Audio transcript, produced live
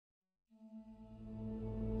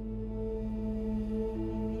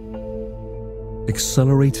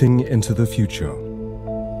accelerating into the future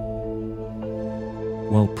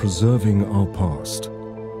while preserving our past.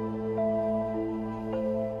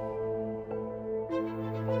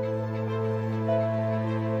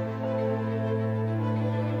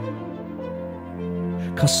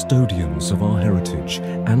 Custodians of our heritage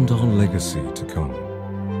and our legacy to come.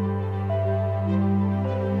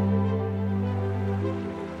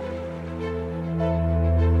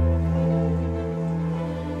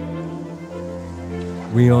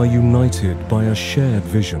 We are united by a shared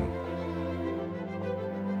vision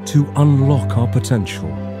to unlock our potential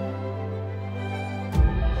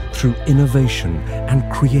through innovation and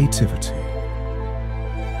creativity,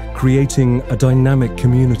 creating a dynamic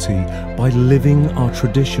community by living our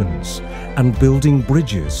traditions and building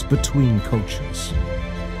bridges between cultures,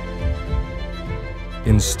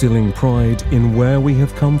 instilling pride in where we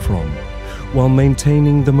have come from while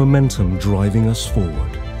maintaining the momentum driving us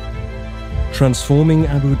forward, transforming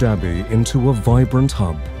Abu Dhabi into a vibrant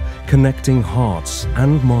hub, connecting hearts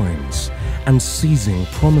and minds and seizing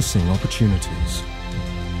promising opportunities.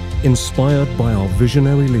 Inspired by our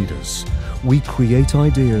visionary leaders, we create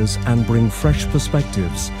ideas and bring fresh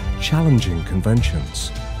perspectives, challenging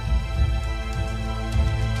conventions.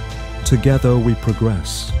 Together we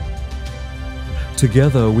progress.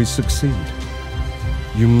 Together we succeed.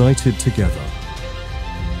 United together.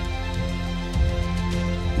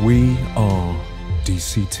 We are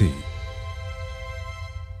DCT.